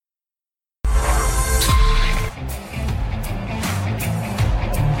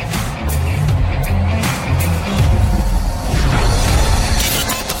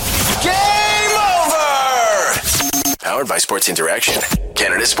Powered by Sports Interaction,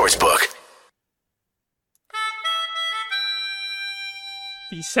 Canada Sportsbook.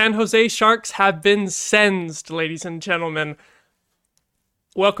 The San Jose Sharks have been sensed, ladies and gentlemen.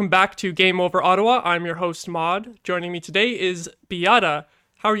 Welcome back to Game Over Ottawa. I'm your host, Maud. Joining me today is Beata.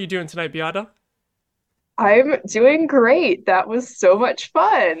 How are you doing tonight, Beata? I'm doing great. That was so much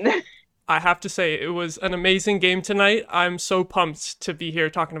fun. I have to say, it was an amazing game tonight. I'm so pumped to be here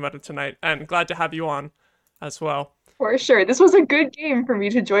talking about it tonight, and glad to have you on as well. For sure. This was a good game for me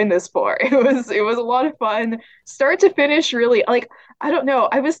to join this for. It was a lot of fun. Start to finish, really. Like, I don't know.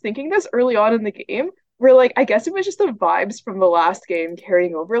 I was thinking this early on in the game where like I guess it was just the vibes from the last game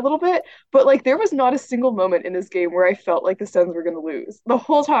carrying over a little bit, but like there was not a single moment in this game where I felt like the Sens were going to lose. The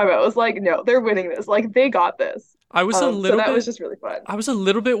whole time I was like, no, they're winning this. Like they got this. I was a little so that bit, was just really fun. I was a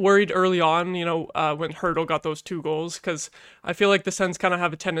little bit worried early on, when Hertl got those 2 goals, because I feel like the Sens kind of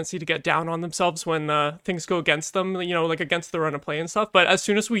have a tendency to get down on themselves when things go against them, like against the run of play and stuff. But as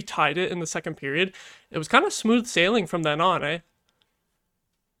soon as we tied it in the second period, it was kind of smooth sailing from then on, eh?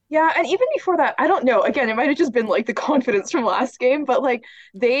 Yeah, and even before that, I don't know. Again, it might have just been like the confidence from last game, but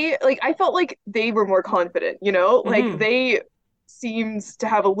I felt like they were more confident, you know? Like Mm-hmm. they seemed to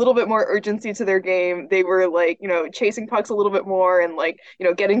have a little bit more urgency to their game. They were like, chasing pucks a little bit more and like,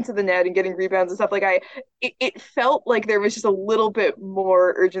 getting to the net and getting rebounds and stuff. It felt like there was just a little bit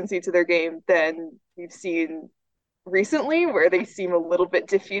more urgency to their game than we've seen recently, where they seem a little bit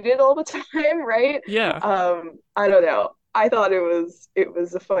defeated all the time, right? Yeah. I don't know. I thought it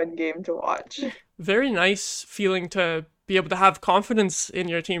was a fun game to watch. Very nice feeling to be able to have confidence in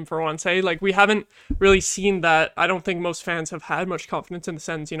your team for once, eh? Like, we haven't really seen that. I don't think most fans have had much confidence in the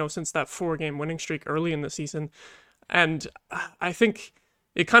Sens, since that 4-game winning streak early in the season. And I think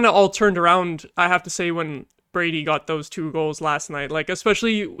it kind of all turned around, I have to say, when Brady got those 2 goals last night. Like,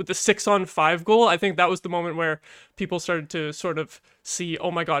 especially with the 6-on-5 goal, I think that was the moment where people started to sort of see, oh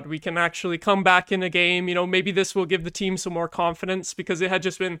my God, we can actually come back in a game. Maybe this will give the team some more confidence, because it had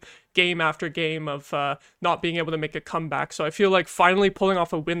just been game after game of not being able to make a comeback. So I feel like finally pulling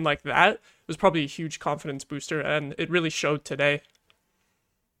off a win like that was probably a huge confidence booster, and it really showed today.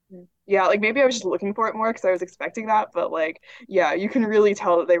 Yeah, like maybe I was just looking for it more because I was expecting that, but like yeah, you can really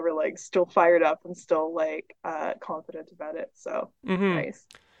tell that they were like still fired up and still like confident about it. So Mm-hmm. nice.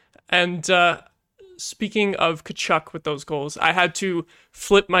 And speaking of Tkachuk with those goals, I had to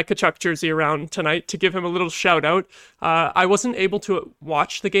flip my Tkachuk jersey around tonight to give him a little shout out. I wasn't able to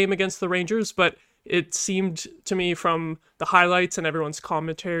watch the game against the Rangers, but it seemed to me from the highlights and everyone's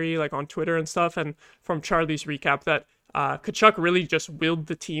commentary, like on Twitter and stuff, and from Charlie's recap, that Tkachuk really just willed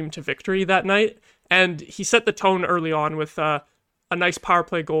the team to victory that night. And he set the tone early on with a nice power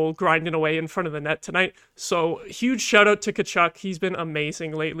play goal grinding away in front of the net tonight. So huge shout out to Tkachuk. He's been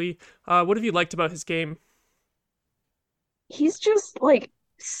amazing lately. What have you liked about his game? He's just like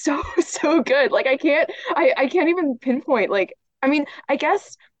so so good. Like I can't even pinpoint like I mean, I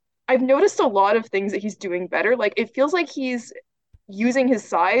guess I've noticed a lot of things that he's doing better. Like it feels like he's using his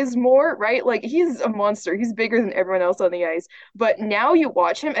size more, right? Like he's a monster. He's bigger than everyone else on the ice. But now you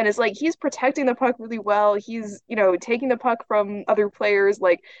watch him and it's like he's protecting the puck really well. He's, taking the puck from other players.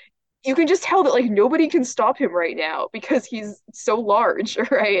 Like you can just tell that like nobody can stop him right now because he's so large,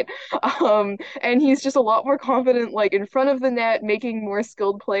 right? And he's just a lot more confident, like in front of the net, making more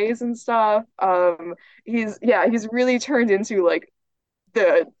skilled plays and stuff. He's really turned into like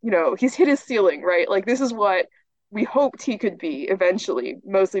he's hit his ceiling, right? Like this is what we hoped he could be eventually,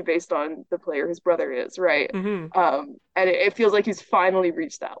 mostly based on the player his brother is, right? Mm-hmm. And it feels like he's finally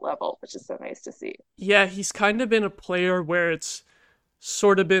reached that level, which is so nice to see. Yeah, he's kind of been a player where it's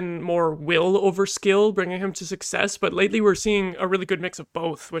sort of been more will over skill, bringing him to success. But lately we're seeing a really good mix of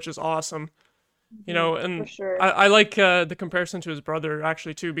both, which is awesome. For And sure. I like the comparison to his brother,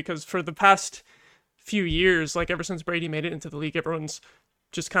 actually, too, because for the past few years, like ever since Brady made it into the league, everyone's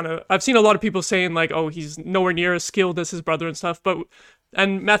just kind of, I've seen a lot of people saying like, oh, he's nowhere near as skilled as his brother and stuff,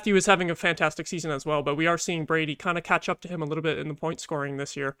 and Matthew is having a fantastic season as well, but we are seeing Brady kind of catch up to him a little bit in the point scoring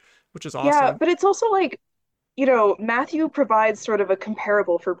this year, which is Yeah, awesome. but it's also like, Matthew provides sort of a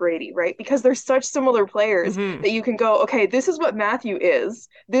comparable for Brady, right? Because they're such similar players Mm-hmm. that you can go, okay, this is what Matthew is.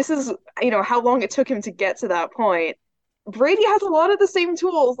 This is, how long it took him to get to that point. Brady has a lot of the same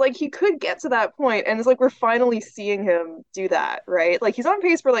tools. Like he could get to that point, and it's like we're finally seeing him do that, right? Like he's on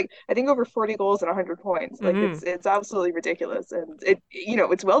pace for like I think over 40 goals and 100 points. Like Mm-hmm. it's absolutely ridiculous, and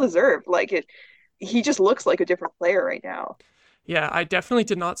it's well deserved. He just looks like a different player right now. Yeah, I definitely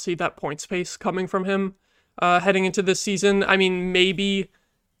did not see that points pace coming from him heading into this season. I mean, maybe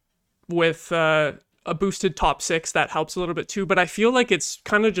with a boosted top six, that helps a little bit too. But I feel like it's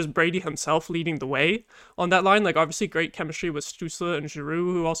kind of just Brady himself leading the way on that line. Like, obviously, great chemistry with Stützle and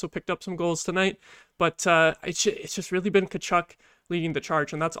Giroux, who also picked up some goals tonight. But it's just really been Tkachuk leading the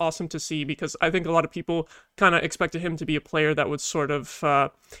charge, and that's awesome to see, because I think a lot of people kind of expected him to be a player that would sort of,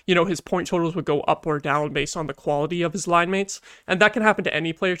 his point totals would go up or down based on the quality of his line mates, and that can happen to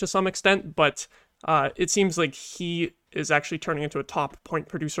any player to some extent, but it seems like he is actually turning into a top point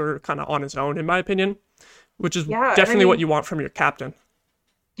producer kind of on his own, in my opinion, which is definitely what you want from your captain.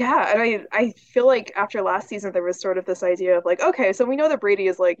 Yeah, and I feel like after last season there was sort of this idea of like, okay, so we know that Brady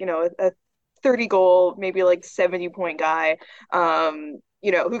is like, a 30 goal, maybe like 70-point guy,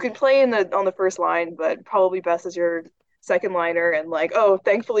 who can play on the first line, but probably best as your second liner. And like, oh,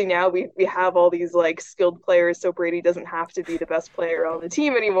 thankfully now we have all these like skilled players, so Brady doesn't have to be the best player on the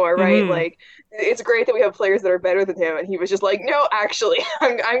team anymore, right? Like, it's great that we have players that are better than him. And he was just like, no, actually,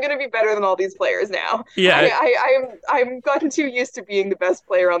 I'm gonna be better than all these players now. Yeah, I'm gotten too used to being the best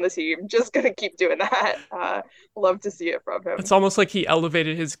player on the team. Just gonna keep doing that. Love to see it from him. It's almost like he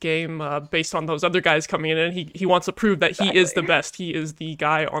elevated his game based on those other guys coming in, and he wants to prove that he is the best. He is the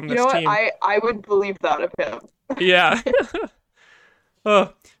guy on this team. I would believe that of him. Yeah.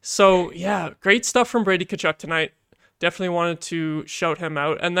 So yeah, great stuff from Brady Tkachuk tonight. Definitely wanted to shout him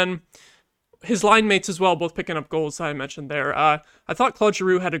out. And then his line mates as well, both picking up goals I mentioned there. I thought Claude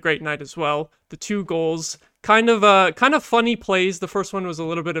Giroux had a great night as well. The 2 goals, kind of funny plays. The first one was a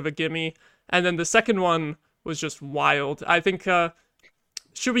little bit of a gimme, and then the second one was just wild. I think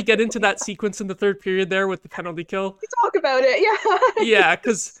should we get into that sequence in the third period there with the penalty kill? Talk about it, yeah. Yeah,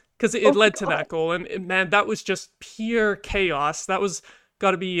 because it led to that goal, and man, that was just pure chaos. That was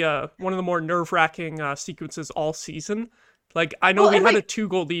got to be one of the more nerve-wracking sequences all season. Like, I know we had a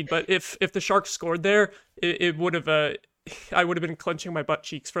 2-goal lead, but if the Sharks scored there, it would have I would have been clenching my butt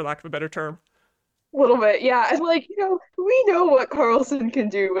cheeks, for lack of a better term. A little bit, yeah. And like, we know what Carlson can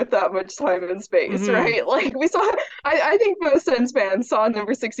do with that much time and space, right? Like, we saw, I think most Sens fans saw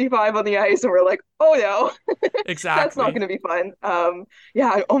number 65 on the ice and were like, oh no, exactly. That's not going to be fun.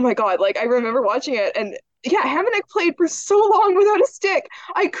 Yeah, oh my God. Like, I remember watching it, and yeah, Hamonic played for so long without a stick.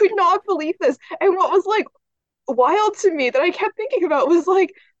 I could not believe this. And what was like wild to me that I kept thinking about was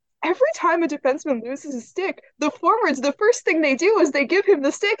like, every time a defenseman loses a stick, the forwards, the first thing they do is they give him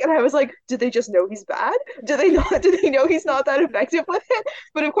the stick. And I was like, did they just know he's bad? Do they know he's not that effective with it?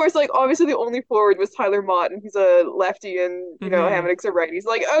 But of course, like, obviously the only forward was Tyler Mott, and he's a lefty, and Hamonic's a righty. He's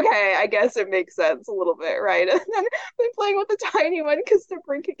like, okay, I guess it makes sense a little bit, right? And then they're playing with the tiny one because they're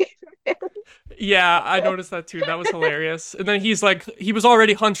bringing him in. Yeah, I noticed that too. That was hilarious. And then he's like, he was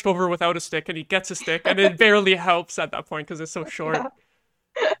already hunched over without a stick, and he gets a stick, and it barely helps at that point because it's so short. Yeah.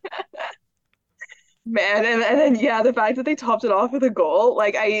 Man, and then yeah, the fact that they topped it off with a goal,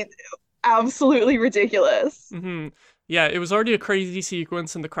 like, absolutely ridiculous. Yeah, it was already a crazy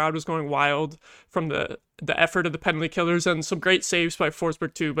sequence, and the crowd was going wild from the effort of the penalty killers, and some great saves by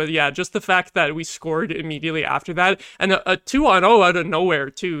Forsberg too. But yeah, just the fact that we scored immediately after that, and a 2-0 out of nowhere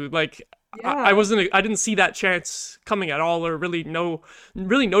too. Like, yeah. I didn't see that chance coming at all, or really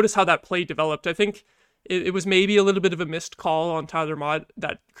notice how that play developed. I think it was maybe a little bit of a missed call on Tyler Mott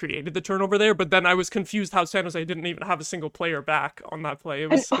that created the turnover there, but then I was confused how San Jose didn't even have a single player back on that play.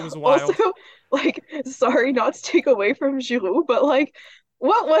 It was wild. Also, like, sorry not to take away from Giroux, but like,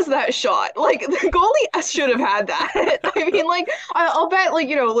 what was that shot? Like, the goalie should have had that. I mean, like, I'll bet, like,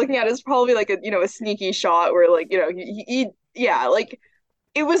 looking at it, it's probably like a sneaky shot where, like, yeah, like,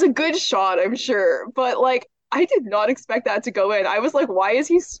 it was a good shot, I'm sure, but like, I did not expect that to go in. I was like, why is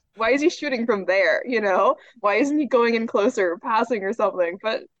he shooting from there? Why isn't he going in closer, passing or something?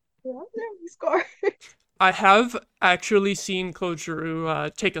 But yeah, he scored. I have actually seen Claude Giroux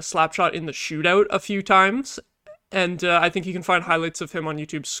take a slap shot in the shootout a few times, and I think you can find highlights of him on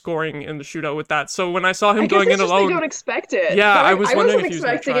YouTube scoring in the shootout with that. So when I saw him going in alone, they don't expect it. Yeah, I was wondering if he was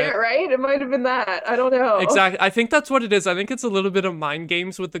expecting it. Right? It might have been that. I don't know. Exactly. I think that's what it is. I think it's a little bit of mind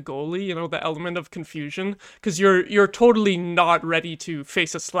games with the goalie. The element of confusion, because you're totally not ready to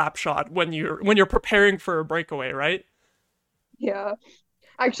face a slap shot when you're preparing for a breakaway, right? Yeah.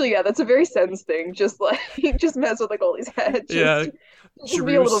 Actually, yeah, that's a very Sens thing. Just mess with the goalie's head.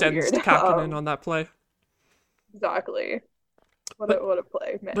 Giroux sends Kapanen on that play. Exactly. What a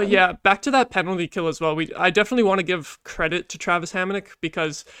play, man. But yeah, back to that penalty kill as well. I definitely want to give credit to Travis Hamonic,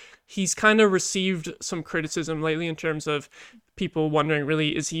 because he's kind of received some criticism lately in terms of people wondering,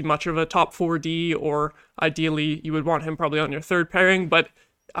 really, is he much of a top 4D, or ideally you would want him probably on your third pairing. But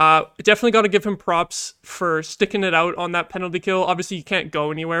Definitely got to give him props for sticking it out on that penalty kill. Obviously, you can't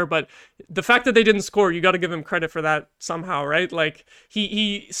go anywhere, but the fact that they didn't score, you got to give him credit for that somehow, right? Like,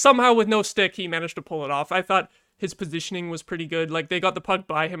 he somehow with no stick, he managed to pull it off. I thought his positioning was pretty good. Like, they got the puck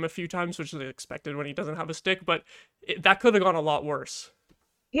by him a few times, which is expected when he doesn't have a stick, but that could have gone a lot worse.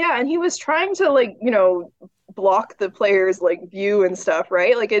 Yeah, and he was trying to like, block the player's like view and stuff,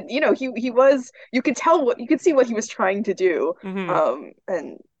 right? Like he was you could tell what you could see what he was trying to do. Mm-hmm.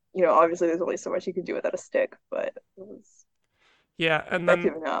 And obviously there's only so much you can do without a stick, but it was Yeah, and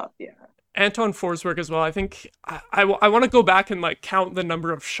effective then enough. Yeah. Anton Forsberg as well. I think I want to go back and like count the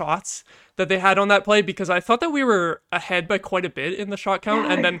number of shots that they had on that play, because I thought that we were ahead by quite a bit in the shot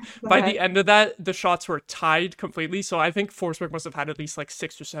count, and then by the end of that, the shots were tied completely. So I think Forsberg must have had at least like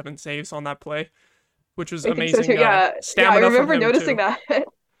 6 or 7 saves on that play, which was I think amazing. so too. Yeah. Stamina I from remember him noticing too. that.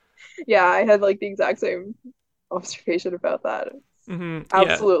 Yeah, I had like the exact same observation about that. It's Yeah.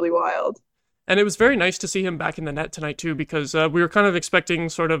 absolutely wild. And it was very nice to see him back in the net tonight too, because we were kind of expecting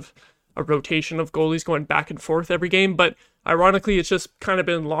sort of a rotation of goalies going back and forth every game, but ironically, it's just kind of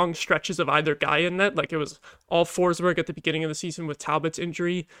been long stretches of either guy in net. Like, it was all Forsberg at the beginning of the season with Talbot's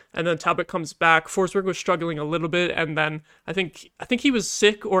injury, and then Talbot comes back. Forsberg was struggling a little bit, and then I think he was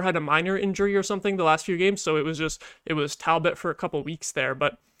sick or had a minor injury or something the last few games, so it was Talbot for a couple weeks there.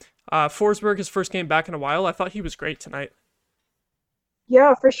 But Forsberg, his first game back in a while, I thought he was great tonight.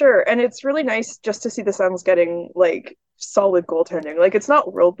 Yeah, for sure. And it's really nice just to see the Suns getting like solid goaltending. Like it's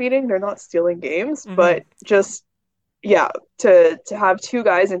not world beating, they're not stealing games, Mm-hmm. but just yeah, to have two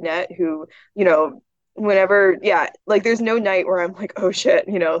guys in net who, whenever like there's no night where I'm like, oh shit,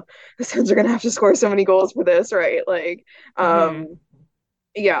 the Suns are gonna have to score so many goals for this, right? Like, Mm-hmm.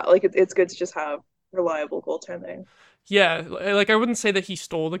 yeah, like it's good to just have reliable goaltending. Yeah, like I wouldn't say that he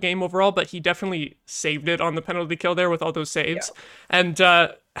stole the game overall, but he definitely saved it on the penalty kill there with all those Yeah. saves. And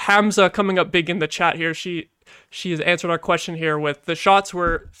Hamza coming up big in the chat here. She has answered our question here with the shots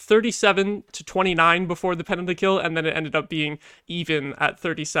were 37 to 29 before the penalty kill, and then it ended up being even at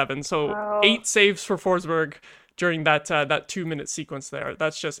 37. So Wow. 8 saves for Forsberg during that 2-minute sequence there.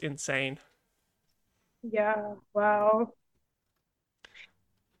 That's just insane. Yeah, wow.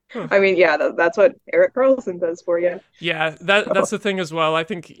 Huh. I mean, yeah, that's what Eric Carlson does for you. Yeah, that's the thing as well. I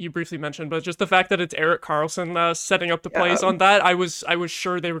think you briefly mentioned, but just the fact that it's Eric Carlson setting up the plays Yeah. on that, I was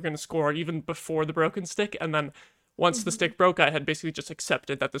sure they were going to score even before the broken stick, and then once the stick broke, I had basically just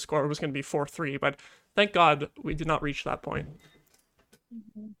accepted that the score was going to be 4-3. But thank God we did not reach that point.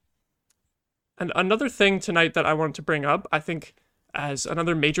 Mhm. And another thing tonight that I wanted to bring up, I think, as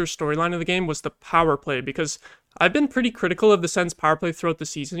another major storyline of the game was the power play, because I've been pretty critical of the Sens power play throughout the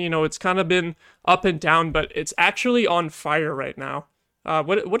season. It's kind of been up and down, but it's actually on fire right now.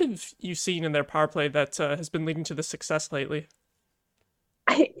 What have you seen in their power play that has been leading to the success lately?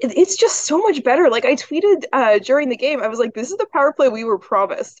 It's just so much better. Like I tweeted during the game, I was like, "This is the power play we were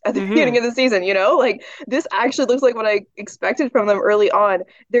promised at the Mm-hmm. beginning of the season." Like this actually looks like what I expected from them early on.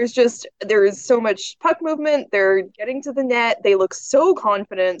 There is so much puck movement. They're getting to the net. They look so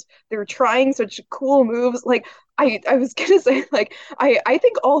confident. They're trying such cool moves. Like I was gonna say, like I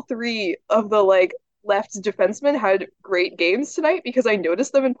think all three of the like left defensemen had great games tonight because I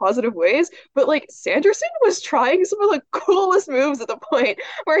noticed them in positive ways. But like Sanderson was trying some of the coolest moves at the point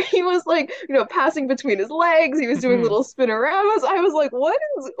where he was like, passing between his legs. He was doing Mm-hmm. little spinoramas. I was like, what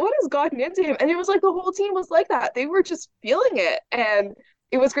has gotten into him? And it was like the whole team was like that. They were just feeling it, and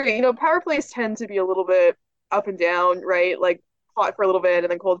it was great. Power plays tend to be a little bit up and down, right? Like hot for a little bit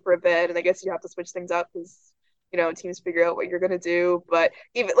and then cold for a bit, and I guess you have to switch things up because teams figure out what you're gonna do. But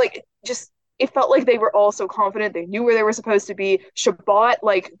even like just it felt like they were all so confident. They knew where they were supposed to be. Shabbat,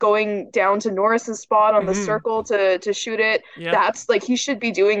 like going down to Norris's spot on the Mm-hmm. circle to shoot it. Yep. That's like he should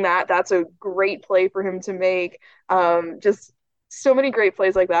be doing that. That's a great play for him to make. Just so many great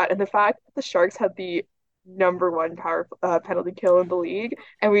plays like that. And the fact that the Sharks had the number one power penalty kill in the league,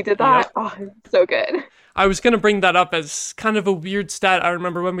 and we did that. Yep. Oh, so good. I was going to bring that up as kind of a weird stat. I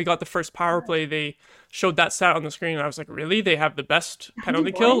remember when we got the first power play, they showed that stat on the screen, and I was like, really? They have the best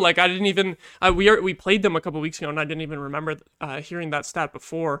penalty kill? 91? Like, I didn't even. We played them a couple weeks ago, and I didn't even remember hearing that stat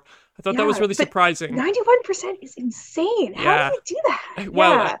before. I thought that was Yeah, really but surprising. 91% is insane. How do Yeah. they do that?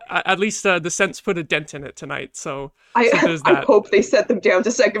 Well, Yeah. at least the Sens put a dent in it tonight, so I there's I that. hope they set them down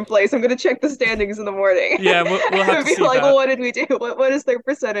to second place. I'm gonna check the standings in the morning Yeah, we'll have and to be see like, well, that. what did we do? What is their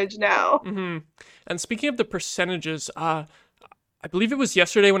percentage now? Hmm. And speaking of the percentages, I believe it was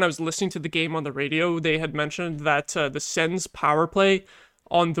yesterday when I was listening to the game on the radio, they had mentioned that the Sens power play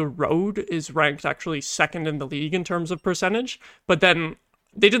on the road is ranked actually second in the league in terms of percentage. But then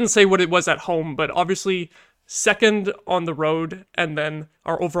they didn't say what it was at home, but obviously second on the road, and then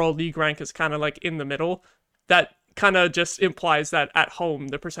our overall league rank is kind of like in the middle. That kind of just implies that at home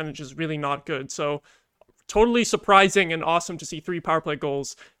the percentage is really not good. So totally surprising and awesome to see 3 power play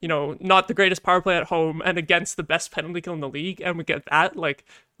goals. Not the greatest power play at home and against the best penalty kill in the league, and we get that. Like,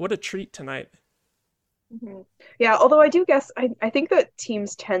 what a treat tonight. Mhm. Yeah, although I do guess I think that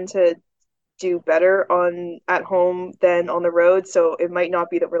teams tend to do better on at home than on the road, so it might not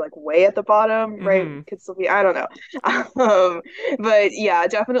be that we're like way at the bottom, right? Hmm. Could still be, I don't know. Um, but yeah,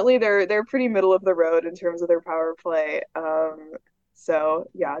 definitely they're pretty middle of the road in terms of their power play. So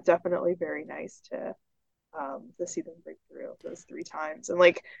yeah, definitely very nice to see them break through those 3 times. And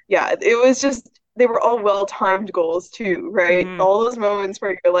like, yeah, it was just they were all well-timed goals too, right? Hmm. All those moments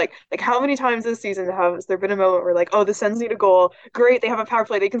where you're like how many times this season has there been a moment where like, oh, the Sens need a goal, great, they have a power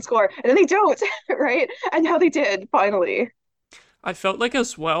play, they can score, and then they don't, right? And now they did finally. I felt like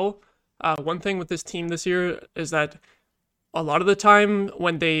as well, one thing with this team this year is that a lot of the time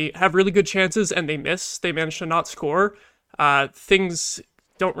when they have really good chances and they miss, they manage to not score. Things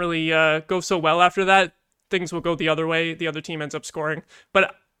don't really go so well after that. Things will go the other way. The other team ends up scoring.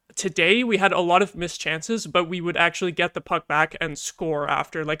 But today we had a lot of missed chances, but we would actually get the puck back and score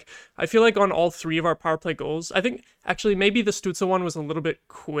after. Like, I feel like on all 3 of our power play goals, I think actually maybe the Stutza one was a little bit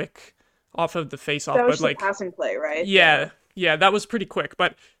quick off of the face-off, That was but just a like, passing play, right? Yeah. yeah, that was pretty quick.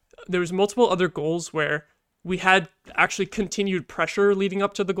 But there was multiple other goals where we had actually continued pressure leading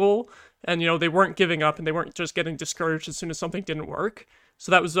up to the goal, and they weren't giving up and they weren't just getting discouraged as soon as something didn't work.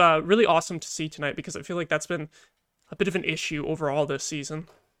 So that was really awesome to see tonight, because I feel like that's been a bit of an issue overall this season.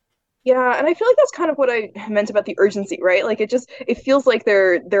 Yeah, and I feel like that's kind of what I meant about the urgency, right? Like it feels like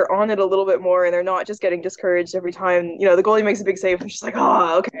they're on it a little bit more and they're not just getting discouraged every time, the goalie makes a big save and it's just like,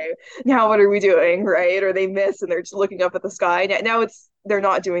 oh, okay, now what are we doing, right? Or they miss and they're just looking up at the sky. Now it's they're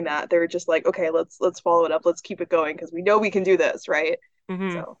not doing that. They're just like, okay, let's follow it up. Let's keep it going because we know we can do this, right?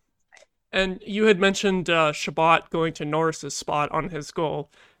 Hmm. So, And you had mentioned Shabbat going to Norris's spot on his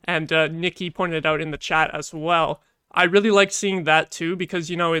goal, and Nikki pointed out in the chat as well. I really liked seeing that too, because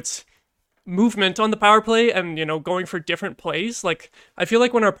it's movement on the power play and going for different plays. Like, I feel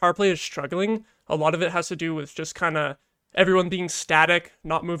like when our power play is struggling, a lot of it has to do with just kind of everyone being static,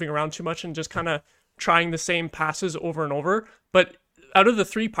 not moving around too much, and just kind of trying the same passes over and over. But out of the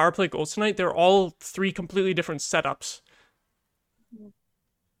 3 power play goals tonight, they're all 3 completely different setups. And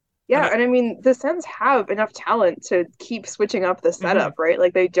yeah, and I mean, the Sens have enough talent to keep switching up the mhm. setup, right?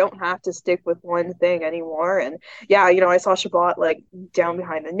 Like they don't have to stick with one thing anymore. And yeah, I saw Shabbat like down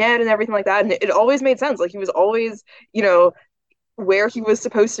behind the net and everything like that, and it always made sense. Like he was always, where he was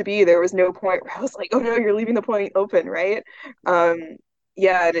supposed to be. There was no point where I was like, oh no, you're leaving the point open, right? Um,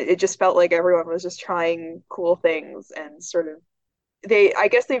 yeah, and it just felt like everyone was just trying cool things and sort of I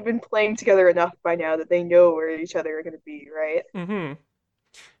guess they've been playing together enough by now that they know where each other are going to be, right? Mhm.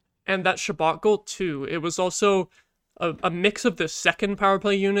 And that Shabbat goal too, it was also a mix of the second power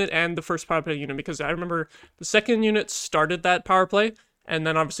play unit and the first power play unit, because I remember the second unit started that power play, and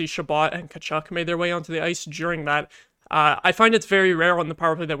then obviously Shabbat and Kachuk made their way onto the ice during that. I find it's very rare on the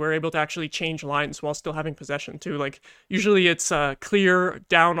power play that we're able to actually change lines while still having possession too. Like, usually it's clear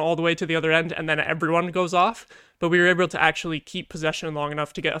down all the way to the other end and then everyone goes off, but we were able to actually keep possession long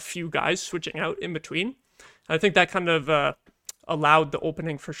enough to get a few guys switching out in between. I think that kind of allowed the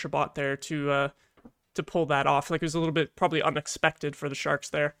opening for Shabbat there to pull that off. Like, it was a little bit probably unexpected for the Sharks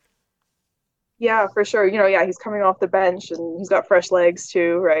there. Yeah, for sure. Yeah, he's coming off the bench and he's got fresh legs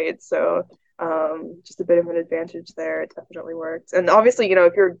too, right? So, just a bit of an advantage there. It definitely worked. And obviously,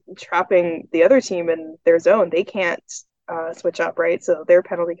 if you're trapping the other team in their zone, they can't switch up, right? So their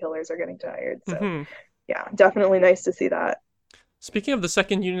penalty killers are getting tired. So, Hmm. yeah, definitely nice to see that. Speaking of the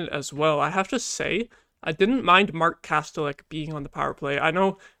second unit as well, I have to say I didn't mind Mark Kastelik being on the power play. I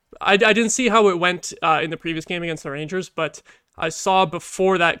know I didn't see how it went in the previous game against the Rangers, but I saw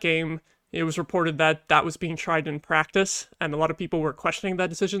before that game it was reported that that was being tried in practice, and a lot of people were questioning that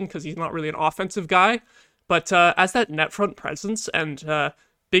decision because he's not really an offensive guy. But as that net front presence and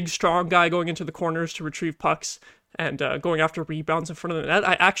big, strong guy going into the corners to retrieve pucks and going after rebounds in front of the net,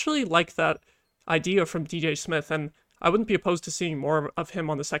 I actually like that idea from DJ Smith, and I wouldn't be opposed to seeing more of him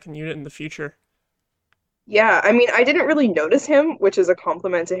on the second unit in the future. Yeah, I mean, I didn't really notice him, which is a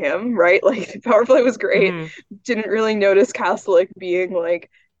compliment to him, right? Like the power play was great. Hmm. Didn't really notice Kastelik being like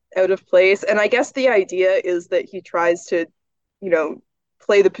out of place. And I guess the idea is that he tries to, you know,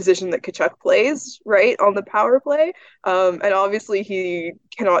 play the position that Kachuk plays, right, on the power play. And obviously he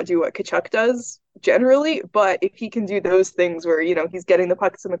cannot do what Kachuk does generally, but if he can do those things where, he's getting the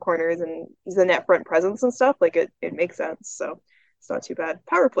pucks in the corners and he's a net front presence and stuff, like it makes sense. So It's not too bad.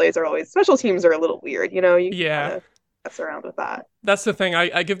 Power plays are always, special teams are a little weird, you know, you can kind Yeah, of mess around with that. that's the thing.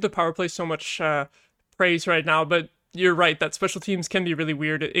 I give the power play so much praise right now, but you're right that special teams can be really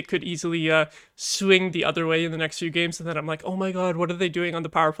weird. It could easily swing the other way in the next few games, and then I'm like, oh my god, what are they doing on the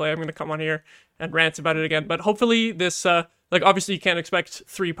power play? I'm going to come on here and rant about it again. But hopefully this, like obviously you can't expect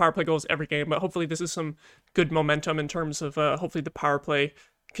 3 power play goals every game, but hopefully this is some good momentum in terms of hopefully the power play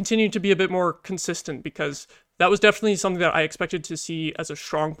continuing to be a bit more consistent, because that was definitely something that I expected to see as a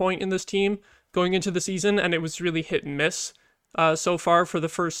strong point in this team going into the season, and it was really hit and miss so far for the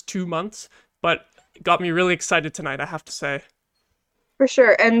first 2 months. But it got me really excited tonight, I have to say. For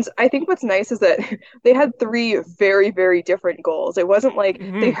sure. And I think what's nice is that they had 3 very different goals. It wasn't like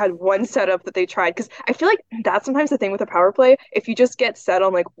they Hmm. had one setup that they tried. Because I feel like that's sometimes the thing with a power play. If you just get set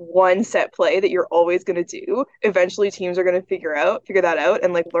on like one set play that you're always going to do, eventually teams are going to figure that out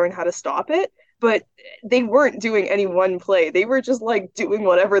and like learn how to stop it. But they weren't doing any one play. They were just like doing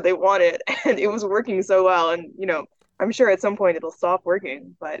whatever they wanted. And it was working so well. And, you know, I'm sure at some point it'll stop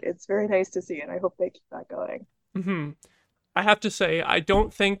working, but it's very nice to see. And I hope they keep that going. Hmm. I have to say, I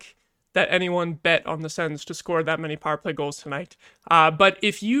don't think that anyone bet on the Sens to score that many power play goals tonight. But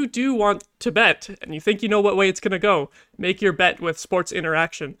if you do want to bet and you think you know what way it's going to go, make your bet with Sports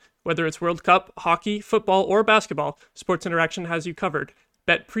Interaction. Whether it's World Cup, hockey, football, or basketball, Sports Interaction has you covered.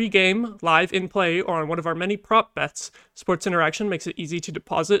 Bet pre-game, live in play, or on one of our many prop bets. Sports Interaction makes it easy to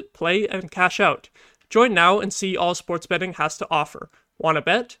deposit, play, and cash out. Join now and see all sports betting has to offer. Want to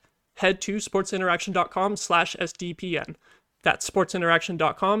bet? Head to sportsinteraction.com/SDPN. That's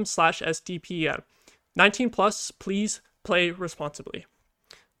sportsinteraction.com/SDPN. 19 plus, please play responsibly.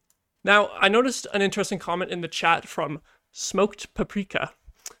 Now, I noticed an interesting comment in the chat from Smoked Paprika.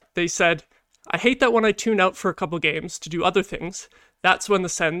 They said, I hate that when I tune out for a couple games to do other things, that's when the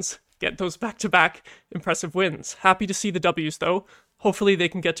Sens get those back-to-back impressive wins. Happy to see the W's, though. Hopefully they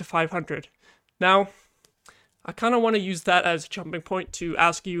can get to 500. Now, I kind of want to use that as a jumping point to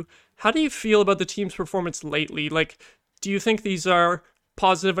ask you, how do you feel about the team's performance lately? Like, do you think these are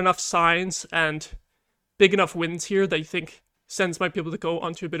positive enough signs and big enough wins here that you think Sens might be able to go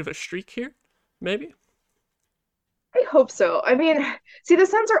onto a bit of a streak here? Maybe? I hope so. I mean, see, the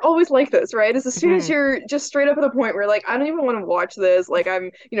Sens are always like this, right? As soon as Hmm. you're just straight up at the point where, like, I don't even want to watch this. Like,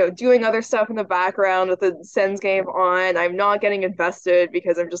 I'm, you know, doing other stuff in the background with the Sens game on. I'm not getting invested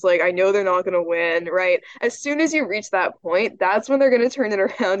because I'm just like, I know they're not going to win, right? As soon as you reach that point, that's when they're going to turn it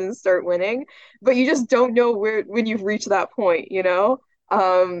around and start winning. But you just don't know where when you've reached that point, you know?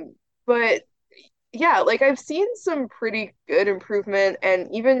 But yeah, like I've seen some pretty good improvement,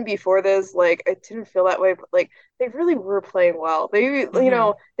 and even before this, like it didn't feel that way, but like they really were playing well.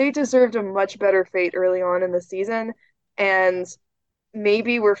 Hmm. They deserved a much better fate early on in the season, and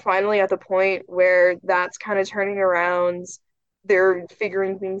maybe we're finally at the point where that's kind of turning around. They're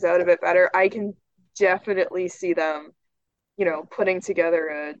figuring things out a bit better. I can definitely see them, you know, putting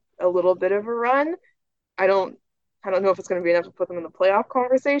together a little bit of a run. I don't I don't know if it's going to be enough to put them in the playoff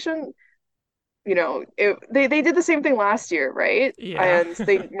conversation, you know, they did the same thing last year, right? Yeah. And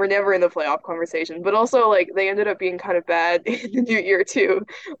they were never in the playoff conversation, but also like they ended up being kind of bad in the new year too.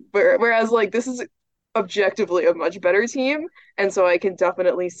 Whereas like this is objectively a much better team, and so I can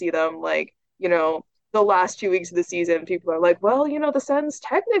definitely see them like, you know, the last few weeks of the season, people are like, well, you know, the Sens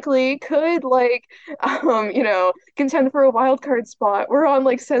technically could like, you know, contend for a wild card spot. We're on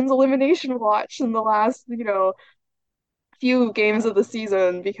like Sens elimination watch in the last, you know, few games of the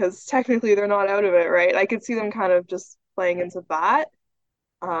season because technically they're not out of it, right? I could see them kind of just playing into that.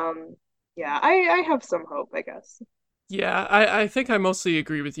 Um, yeah, I have some hope, I guess. Yeah, I think I mostly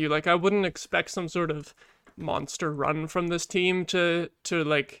agree with you. Like, I wouldn't expect some sort of monster run from this team to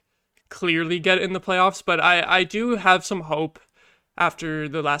like clearly get in the playoffs, but I do have some hope after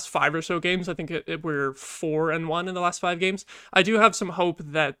the last 5 or so games. I think we're 4-1 in the last 5 games. I do have some hope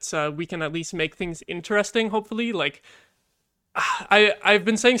that we can at least make things interesting. Hopefully, like I've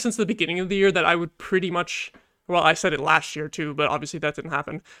been saying since the beginning of the year that I would pretty much, well, I said it last year too, but obviously that didn't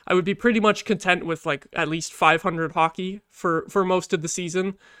happen. I would be pretty much content with like at least 500 hockey for most of the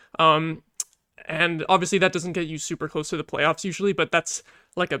season. Um and obviously that doesn't get you super close to the playoffs usually, but that's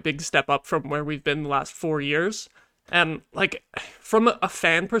like a big step up from where we've been the last 4 years. And like from a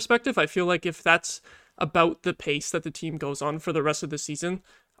fan perspective, I feel like if that's about the pace that the team goes on for the rest of the season,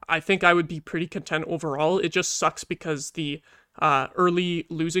 I think I would be pretty content overall. It just sucks because the early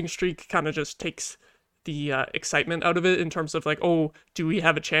losing streak kind of just takes the excitement out of it in terms of like, oh, do we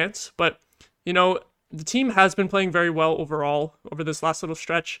have a chance? But you know, the team has been playing very well overall over this last little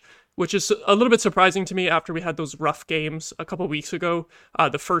stretch, which is a little bit surprising to me after we had those rough games a couple weeks ago.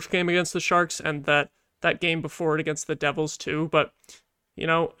 The first game against the Sharks and that that game before it against the Devils too. But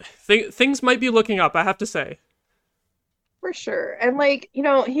things might be looking up, I have to say. For sure. And like, you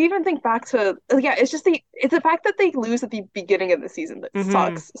even think back to yeah, it's the fact that they lose at the beginning of the season that Hmm.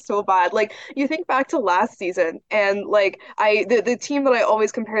 sucks so bad. Like you think back to last season and like the team that I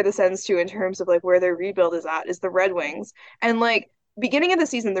always compare the Sens to in terms of like where their rebuild is at is the Red Wings. And like beginning of the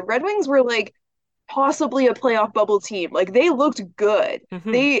season, the Red Wings were like possibly a playoff bubble team. Like they looked good.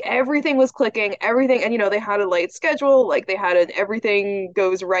 Hmm. They everything was clicking, everything, and they had a light schedule, like they had an everything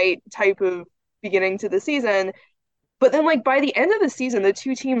goes right type of beginning to the season. But then, like by the end of the season, the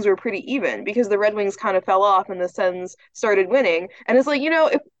two teams were pretty even because the Red Wings kind of fell off and the Sens started winning. And it's like,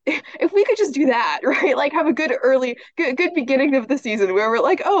 if we could just do that, right? Like have a good beginning of the season where we're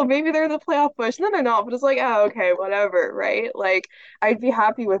like, oh, maybe they're in the playoff push, and then they're not, but it's like, oh, okay, whatever, right? Like I'd be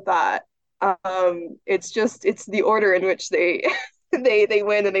happy with that. It's the order in which they they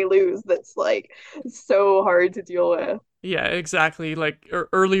win and they lose that's like so hard to deal with. Yeah, exactly. Like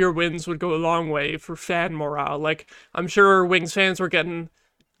earlier wins would go a long way for fan morale. Like I'm sure Wings fans were getting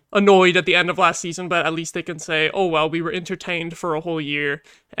annoyed at the end of last season, but at least they can say, "Oh well, we were entertained for a whole year,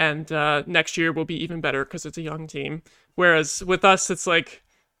 and next year will be even better because it's a young team." Whereas with us, it's like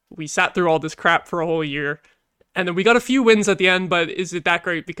we sat through all this crap for a whole year, and then we got a few wins at the end. But is it that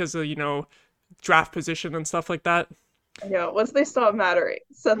great because of draft position and stuff like that? Once they stop mattering,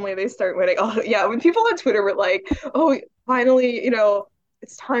 suddenly they start winning. Oh, yeah, when people on Twitter were like, "Oh, finally,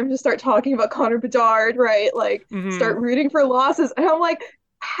 it's time to start talking about Connor Bedard, right? Like, Hmm. start rooting for losses." And I'm like,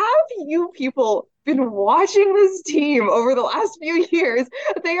 have you people been watching this team over the last few years?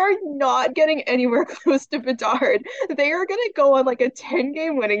 They are not getting anywhere close to Bedard. They are gonna go on like a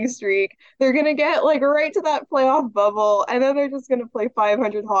 10-game winning streak. They're gonna get like right to that playoff bubble, and then they're just gonna play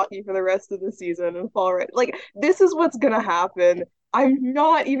 500 hockey for the rest of the season and fall right. Like this is what's gonna happen. I'm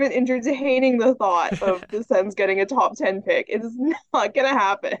not even entertaining the thought of the Sens getting a top 10 pick. It is not gonna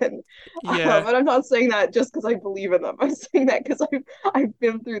happen. Yeah, And I'm not saying that just because I believe in them. I'm saying that because I've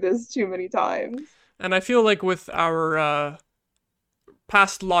been through this too many times. and I feel like with our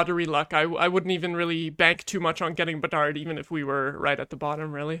past lottery luck, I wouldn't even really bank too much on getting Bedard, even if we were right at the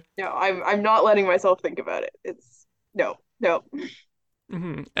bottom, really. No, I'm not letting myself think about it. It's no, no.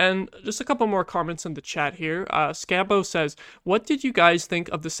 And just a couple more comments in the chat here. Scambo says, "What did you guys think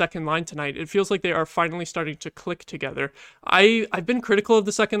of the second line tonight? It feels like they are finally starting to click together." I've been critical of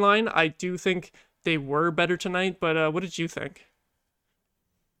the second line. I do think they were better tonight, but what did you think?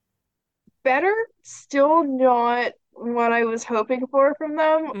 Better, still not what I was hoping for from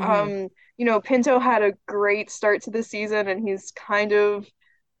them. Mm-hmm. Pinto had a great start to the season and he's kind of,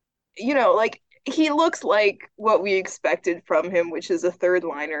 like he looks like what we expected from him, which is a third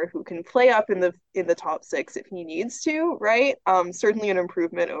liner who can play up in the top six if he needs to, right? Certainly an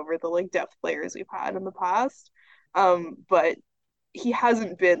improvement over the like depth players we've had in the past. But he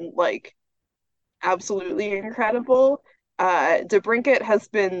hasn't been like absolutely incredible. DeBrincat has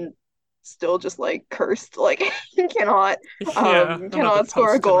been still just like cursed, like he Yeah, another cannot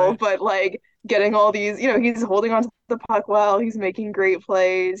score a post goal, tonight. but like getting all these, he's holding on to the puck well, he's making great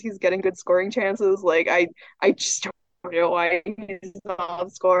plays, he's getting good scoring chances. Like I just don't know why he's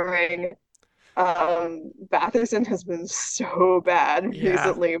not scoring. Batherson has been so bad Yeah,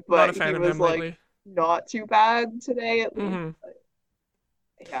 recently, not a but fan he of was him like lately. not too bad today at least. Mm-hmm.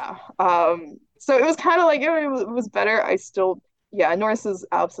 Yeah. So it was kind of like it was better. Yeah, Norris's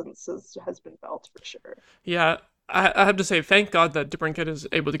absence has been felt for sure. Yeah, I have to say, thank God that DeBrincat is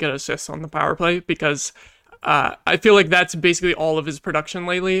able to get assists on the power play because I feel like that's basically all of his production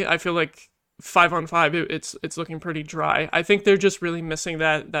lately. I feel like 5 on 5, it's looking pretty dry. I think they're just really missing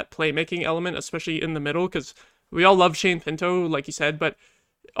that playmaking element, especially in the middle, because we all love Shane Pinto, like you said, but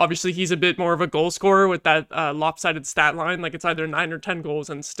obviously he's a bit more of a goal scorer with that lopsided stat line. Like it's either 9 or 10 goals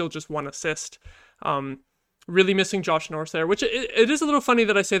and still just 1 assist. Um, Really missing Josh Norris there, which it is a little funny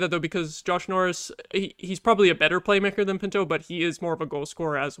that I say that though, because Josh Norris, he's probably a better playmaker than Pinto, but he is more of a goal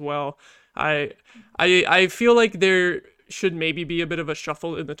scorer as well. I I feel like there should maybe be a bit of a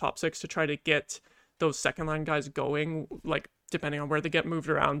shuffle in the top six to try to get those second line guys going, like depending on where they get moved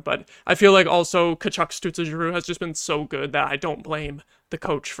around. But I feel like also Kachuk Stutz has just been so good that I don't blame the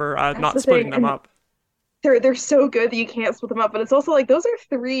coach for That's not the splitting thing, them and up. they're so good that you can't split them up. But it's also like those are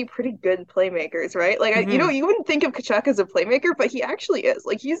three pretty good playmakers, right? Like Hmm. you wouldn't think of Kachuk as a playmaker, but he actually is.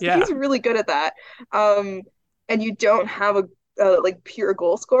 Like Yeah. he's really good at that. Um, and you don't have a like pure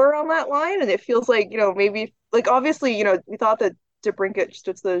goal scorer on that line, and it feels like maybe like obviously we thought that DeBrincat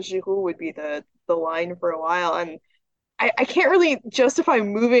Stützle Giroux would be the line for a while, and I can't really justify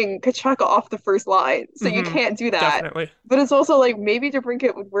moving Kachuk off the first line, so you Hmm. can't do that. Definitely. But it's also like maybe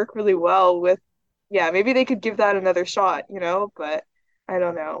DeBrincat would work really well yeah, maybe they could give that another shot, you know, but I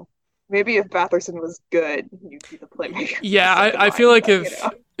don't know. Maybe if Batherson was good, he'd be the playmaker for the Yeah, second I feel line, like but you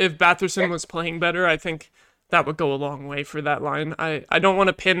know. if Batherson was playing better, I think that would go a long way for that line. I don't want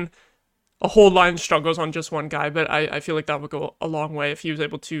to pin a whole line struggles on just one guy, but I feel like that would go a long way if he was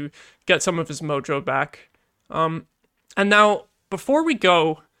able to get some of his mojo back. And now, before we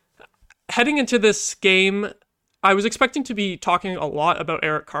go, heading into this game, I was expecting to be talking a lot about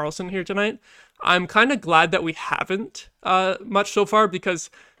Erik Karlsson here tonight. I'm kind of glad that we haven't much so far because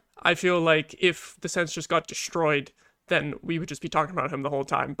I feel like if the Sens just got destroyed, then we would just be talking about him the whole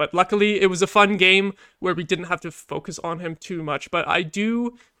time. But luckily, it was a fun game where we didn't have to focus on him too much. But I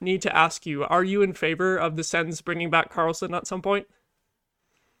do need to ask you, are you in favor of the Sens bringing back Karlsson at some point?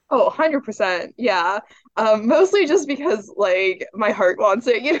 Oh, 100%. Yeah. Mostly just because like my heart wants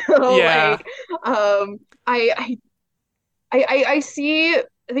it, you know, Yeah. like I I see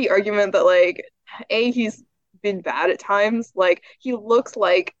the argument that like he's been bad at times. Like he looks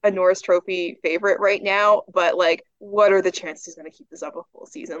like a Norris Trophy favorite right now, but like what are the chances he's going to keep this up a full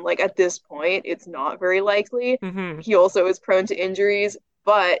season? Like at this point, it's not very likely. Mm-hmm. He also is prone to injuries,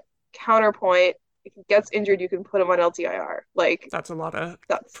 but counterpoint, if he gets injured, you can put him on LTIR. Like That's a lot of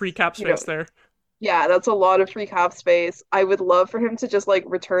that's, free cap you know, space there. yeah, that's a lot of free cap space. I would love for him to just like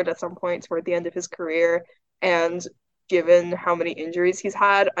return at some point toward the end of his career. And given how many injuries he's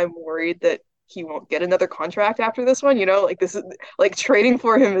had, I'm worried that he won't get another contract after this one. You know, like this is like trading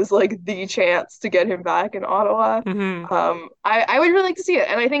for him is like the chance to get him back in Ottawa. Mm-hmm. I would really like to see it.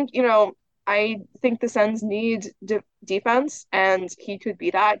 And I think, you know, I think the Sens need defense, and he could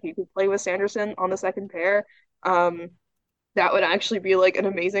be that. He could play with Sanderson on the second pair. Um, that would actually be like an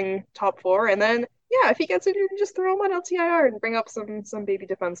amazing top four. And then yeah, if he gets injured, just throw him on LTIR and bring up some baby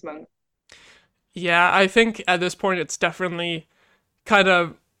defensemen. Yeah, I think at this point it's definitely kind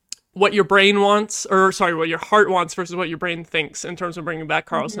of what your brain wants, or sorry, what your heart wants versus what your brain thinks in terms of bringing back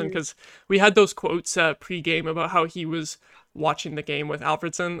Karlsson. Mhm. Because we had those quotes pre-game about how he was watching the game with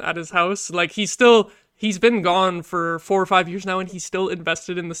Alfredson at his house. Like he's been gone for 4 or 5 years now, and he's still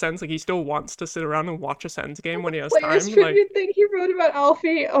invested in the Sens. Like he still wants to sit around and watch a Sens game when he has Players time. Like tribute thing he wrote about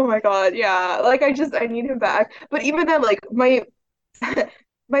Alfie. Oh my God, yeah. Like I need him back. But even then, like my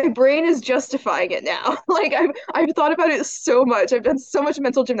my brain is justifying it now. Like I've thought about it so much. I've done so much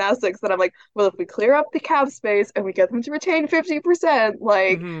mental gymnastics that I'm like, well, if we clear up the cap space and we get them to retain 50%,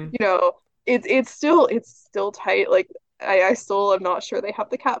 like, mhm. you know, it's still tight. Like I still am not sure they have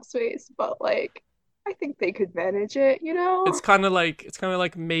the cap space, but like I think they could manage it, you know? It's kind of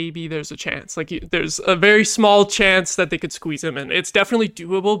like maybe there's a chance. Like there's a very small chance that they could squeeze him in. It's definitely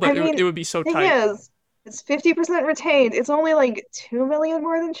doable, I but it mean, would be so thing tight. is, it's 50% retained. It's only like 2 million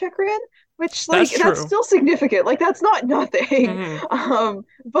more than Chikrin, which like That's that's true. still significant. Like that's not nothing. Hmm.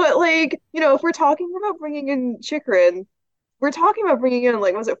 But like, you know, if we're talking about bringing in Chikrin, we're talking about bringing in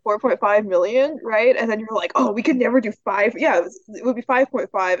like was it 4.5 million, right? And then you're like, "Oh, we could never do 5." Yeah, it would be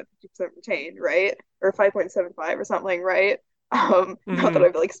 5.5 at 50% retained, right? Or 5.75 or something, right? Not that Hmm.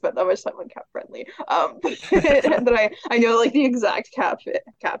 I've like spent that much time on Cap Friendly. And that I know like the exact cap hit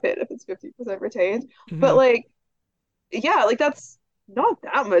if it's 50% retained. But Hmm. like yeah, like that's not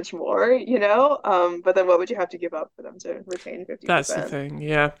that much more, you know? But then what would you have to give up for them to retain That's the 50%? thing.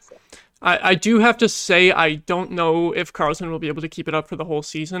 Yeah. So, I do have to say I don't know if Carlson will be able to keep it up for the whole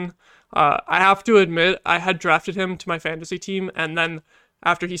season. I have to admit I had drafted him to my fantasy team, and then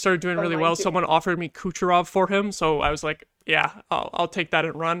after he started doing oh, really mine well, too. someone offered me Kucherov for him, so I was like, yeah, I'll take that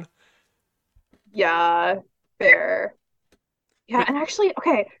and run. Yeah, fair. Yeah, But and actually,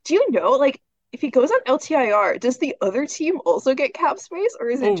 okay, do you know, like, if he goes on LTIR, does the other team also get cap space, or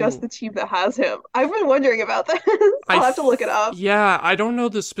is it just oh, the team that has him? I've been wondering about this. I'll have to look it up. yeah, I don't know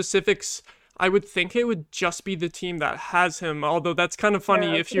the specifics. I would think it would just be the team that has him, although that's kind of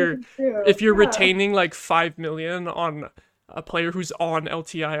funny Yeah, if that's what I you're think too. if you're Yeah. retaining like 5 million on a player who's on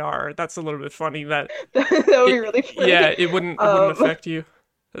LTIR. That's a little bit funny that That would be it really yeah, funny. it wouldn't affect you.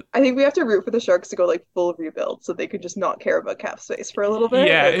 I think we have to root for the Sharks to go like full rebuild so they could just not care about cap space for a little bit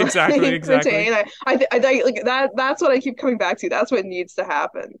Yeah, and exactly, like exactly. retain. I think like that's what I keep coming back to. That's what needs to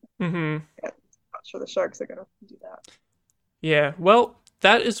happen. Mhm. Yeah, I'm not sure the Sharks are gonna do that. Yeah. Well,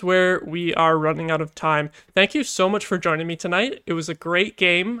 that is where we are running out of time. Thank you so much for joining me tonight. It was a great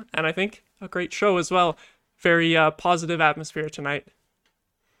game and I think a great show as well. Very positive atmosphere tonight.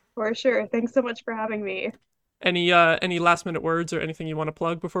 For sure. Thanks so much for having me. Any last minute words or anything you want to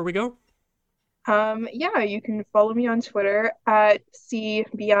plug before we go? Yeah, you can follow me on Twitter at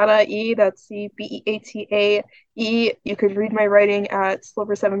CBeataE. That's CBeataE. You can read my writing at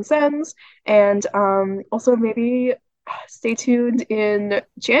Silver Seven Sens, and also maybe stay tuned in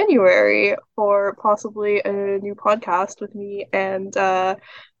January for possibly a new podcast with me and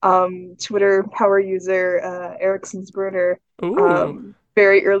Twitter power user Ericsson's Bruner. Ooh,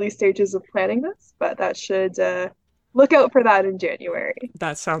 Very early stages of planning this, but that should look out for that in January.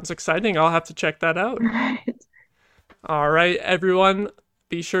 that sounds exciting. I'll have to check that out. Right. All right, everyone.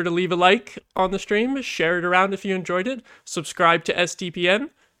 Be sure to leave a like on the stream, share it around if you enjoyed it, subscribe to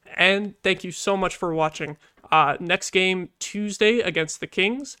SDPN, and thank you so much for watching. Next game, Tuesday against the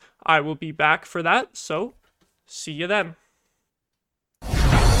Kings. I will be back for that, so see you then.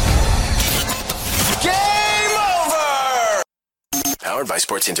 Game over! Powered by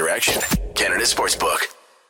Sports Interaction, Canada Sportsbook.